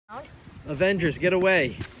Avengers, get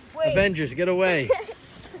away. Wait. Avengers, get away.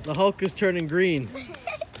 The Hulk is turning green.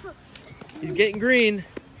 He's getting green.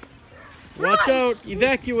 Watch out.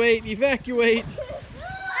 Evacuate. Evacuate.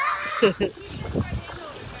 Oh,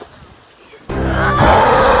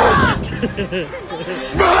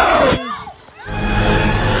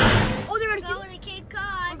 they're going to Cape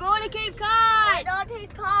Cod. We're going to Cape Cod. We're going to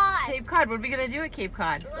Cape Cod. Cape Cod, what are we going to do at Cape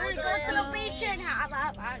Cod? We're going to go to the beach and have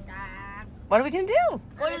a fun time. What are we going to do?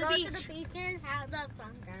 Go to the beach and have a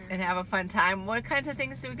fun time. And have a fun time. What kinds of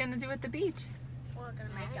things are we going to do at the beach?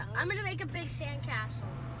 I'm going to make a big sandcastle.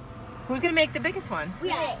 Who's going to make the biggest one?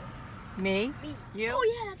 Yeah. Me? You? Oh,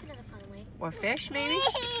 yeah, that's another fun way. Or fish, maybe?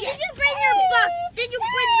 Did you bring your bucket? Did you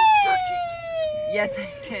bring the buckets? Yes, I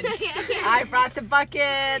did. I brought the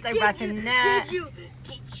buckets. I brought the net. Did you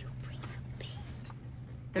bring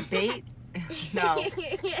the bait? The bait? No.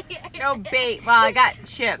 No bait. Well, I got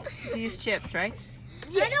chips. These chips, right?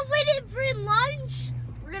 Yes. And if we didn't bring lunch,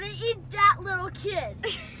 we're going to eat that little kid.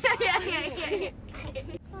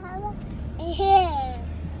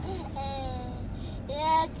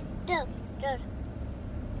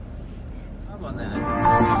 How about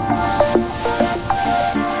that?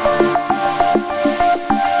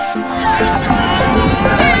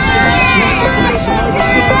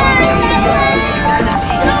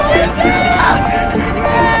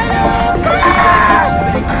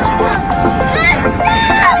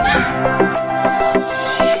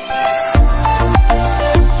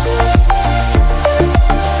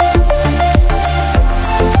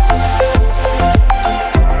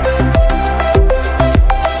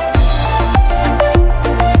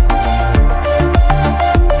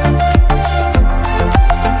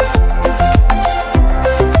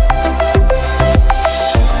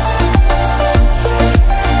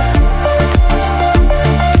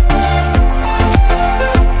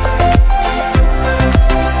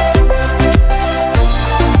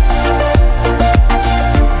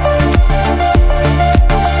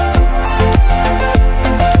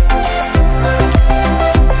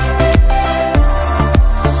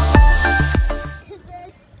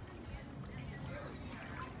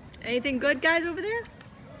 Anything good, guys, over there?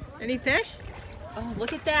 Any fish? Oh,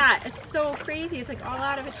 look at that. It's so crazy. It's like all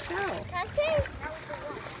out of its shell. Can I see?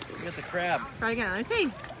 We got the crab. Try again. Let me see.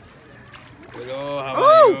 There we go. How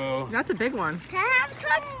Oh, about you? that's a big one. Can I have a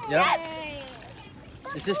touch? Yep.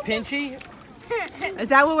 Is this Pinchy? Is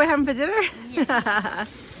that what we're having for dinner?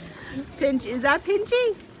 Yes. Pinch. Is that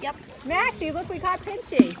Pinchy? Yep. Maxie, look, we caught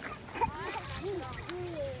Pinchy.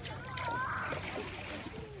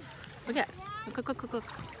 Look at. Look, look, look, look.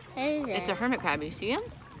 What is it? It's a hermit crab. You see him?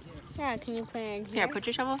 Yeah, can you put it in here? Here, put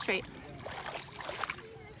your shovel straight.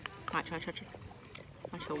 Watch, watch, watch.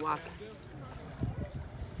 Watch her walk.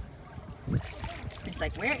 It's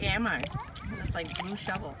like, where am I? It's like blue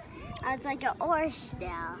shovel. It's like an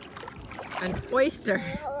oyster. An oyster.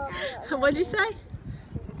 What'd you say?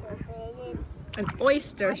 An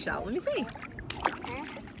oyster shell. Let me see.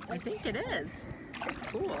 I think it is.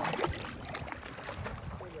 Cool.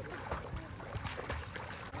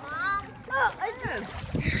 Mom? Oh, I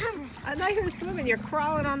thought you were swimming. You're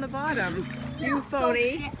crawling on the bottom. You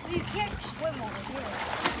phony. You can't swim over here.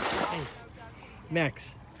 Hey, Max,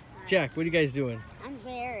 Jack, what are you guys doing? I'm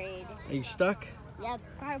buried. Are you stuck? Yep,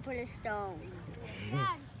 gotta put a stone.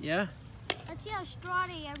 Yeah? Let's see how strong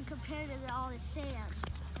I am compared to all this sand.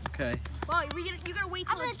 Okay. Well, you gotta wait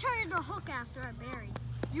till I'm gonna turn into a hook after I'm buried.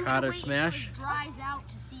 You Gotta gotta wait smash? until it dries out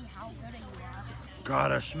to see how good you are.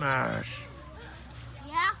 Gotta smash.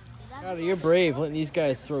 Yeah? God, you're brave letting these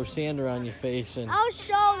guys throw sand around your face and. I'll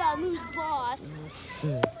show them who's boss.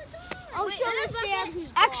 I'll show the sand who's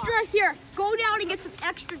extra boss. Here, go down and get some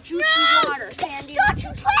extra juicy water, Sandy.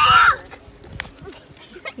 Juicy water.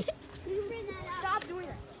 Stop doing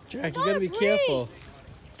that. Jack, you gotta be careful.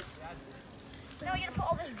 Now we gotta put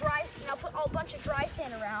all this dry sand. I'll put a bunch of dry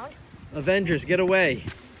sand around. Avengers, get away.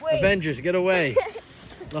 Wait. Avengers, get away.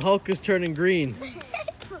 The Hulk is turning green.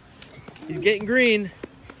 He's getting green.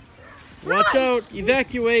 Watch out.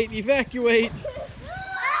 Evacuate. Evacuate.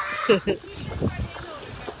 Hold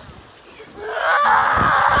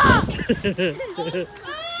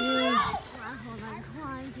on,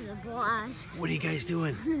 climb to the boss. What are you guys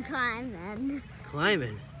doing? Climbing.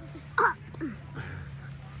 Climbing.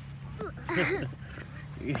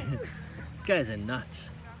 You guys are nuts.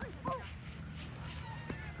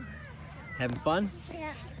 Having fun?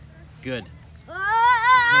 Yeah. Good.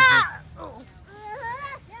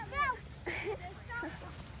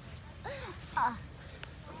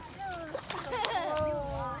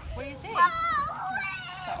 What do you say? The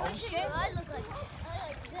ocean? I look like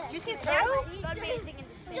this. Did you see a turtle? I'm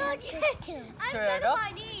Turtle? on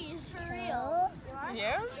my knees. Real.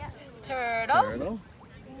 Here? Turtle. Turtle.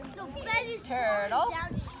 No, bed is Turtle. down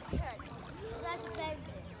to your head. That's bed.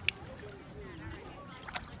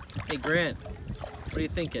 Hey Grant, what are you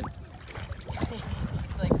thinking?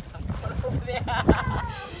 It's like, I'm going over there.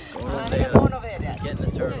 Going over I'm there. going over there, Dad. Getting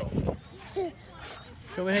a turtle.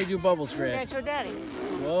 Show me how you do bubbles, Grant. Grant, show Daddy.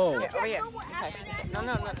 Whoa. Here, over here. This side. No.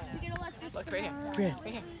 You're gonna let this Look right here. Grant,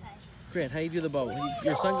 Right here. Grant, how you do the bubble?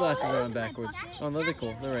 Your sunglasses are on backwards. Oh, no, they're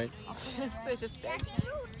cool. They're right. It's just big.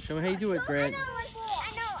 Show me how you do it, Grant. I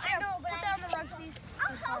know, but put down the rug, please. I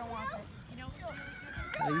don't want it.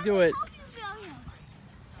 How you do it?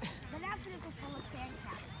 Then after they go full of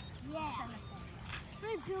sandcastles. Yeah.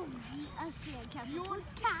 We're building a sandcastle. Your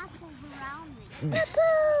castles around me. We're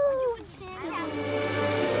doing sandcastles.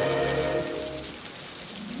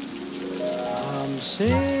 I'm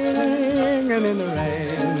singing in the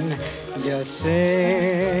rain, just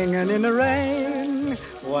singing in the rain.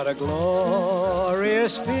 What a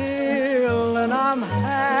glorious feeling, I'm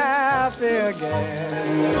happy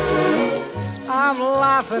again. I'm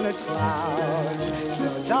laughing at clouds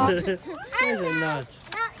so dark. These are nuts.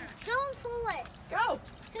 Someone pull it. Go.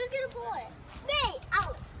 Who's gonna pull it? Me.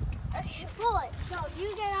 Out. Okay, pull it. No,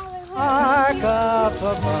 you get out of the way. Park up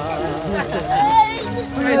above.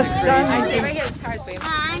 The sun. I see right here. It's cars, baby.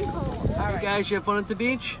 I'm cool. All right. Guys, you have fun at the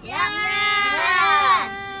beach? Yeah.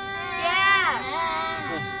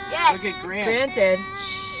 Yes. Look at Grant. Granted.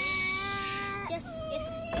 Yes.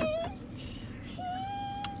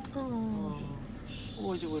 Oh,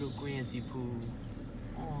 where's your little Granty Poo?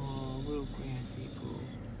 Oh, little Granty Poo.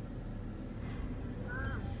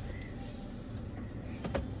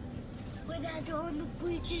 We're not on the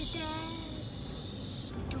bridge today.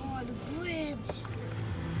 We're on the bridge.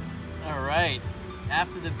 All right.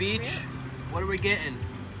 After the beach, what are we getting?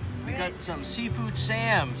 We got some seafood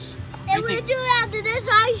Sam's. And we're doing after this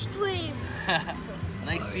ice cream.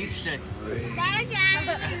 Nice beach day. There's ice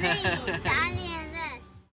cream. Danny and this.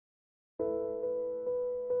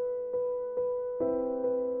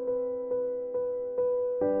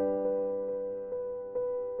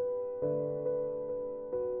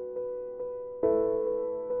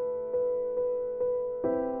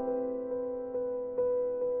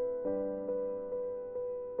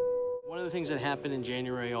 One of the things that happened in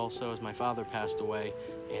January also is my father passed away,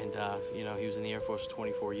 and you know, he was in the Air Force for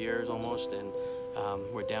 24 years almost, and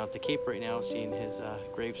we're down at the Cape right now seeing his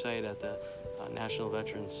gravesite at the National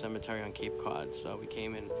Veterans Cemetery on Cape Cod. So we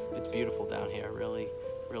came in, it's beautiful down here, really,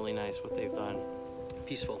 really nice what they've done.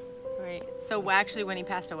 Peaceful. Right. So actually, when he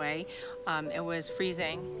passed away, it was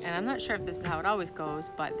freezing, and I'm not sure if this is how it always goes,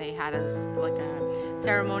 but they had us like a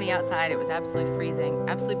ceremony outside. It was absolutely freezing,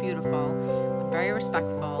 absolutely beautiful, very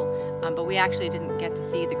respectful. But we actually didn't get to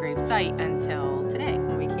see the grave site until today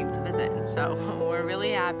when we came to visit. And so we're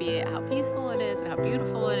really happy at how peaceful it is and how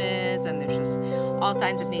beautiful it is, and there's just all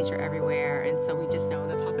signs of nature everywhere. And so we just know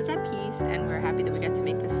that Papa's at peace, and we're happy that we got to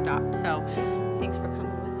make this stop. So thanks for coming.